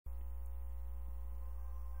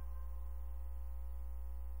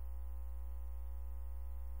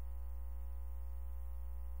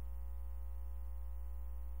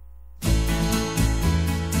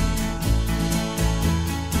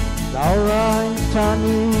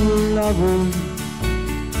Tommy lover,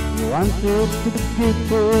 you wanted to give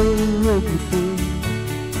her everything.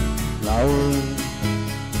 Flowers,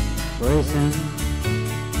 presents,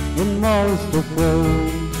 and most of all,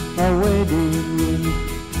 a wedding ring.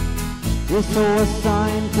 You saw a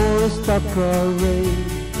sign for a stock array,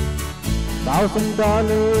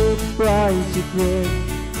 $1,000 price it read.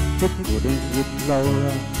 But couldn't get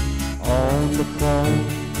Laura on the phone.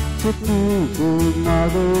 So to good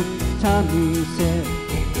mother, Tommy said,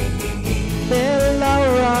 tell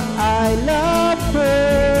Laura I love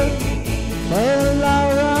her, tell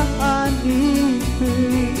Laura I need her,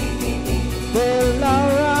 tell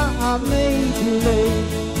Laura I may be late,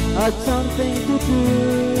 had something to do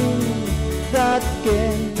that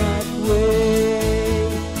cannot wait.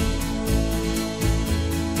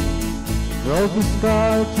 Drove his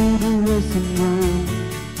car to the racing ground,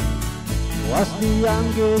 was the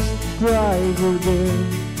youngest driver there.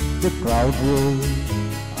 The crowd rose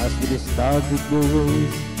as we started the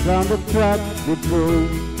race. Round the track we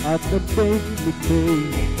drove at the daily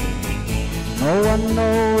pace. No one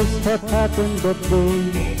knows what happened that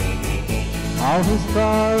day, how his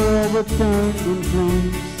car overturned in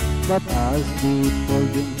flames. But as we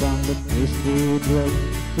pulled him down the twisted road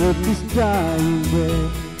with his dying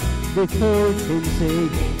breath, we heard him say,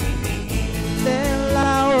 tell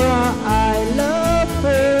Laura I love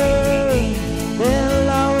her, tell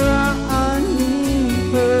Laura I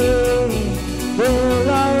need her, tell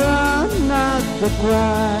Laura not to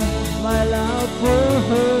cry, my love for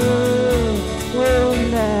her will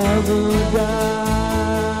never die.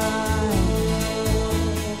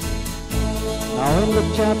 Now in the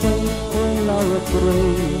chapel when Laura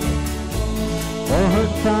prayed for her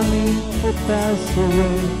Tommy who passed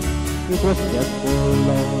away, it was just for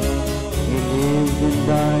love. He lived and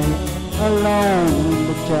died alone in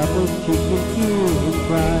the chapel. She could hear him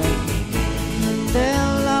cry,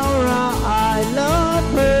 tell Laura I love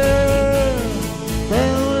her,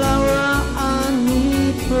 tell Laura I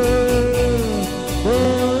need her,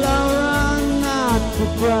 tell Laura not to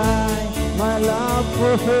cry, my love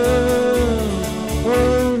for her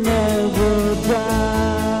will never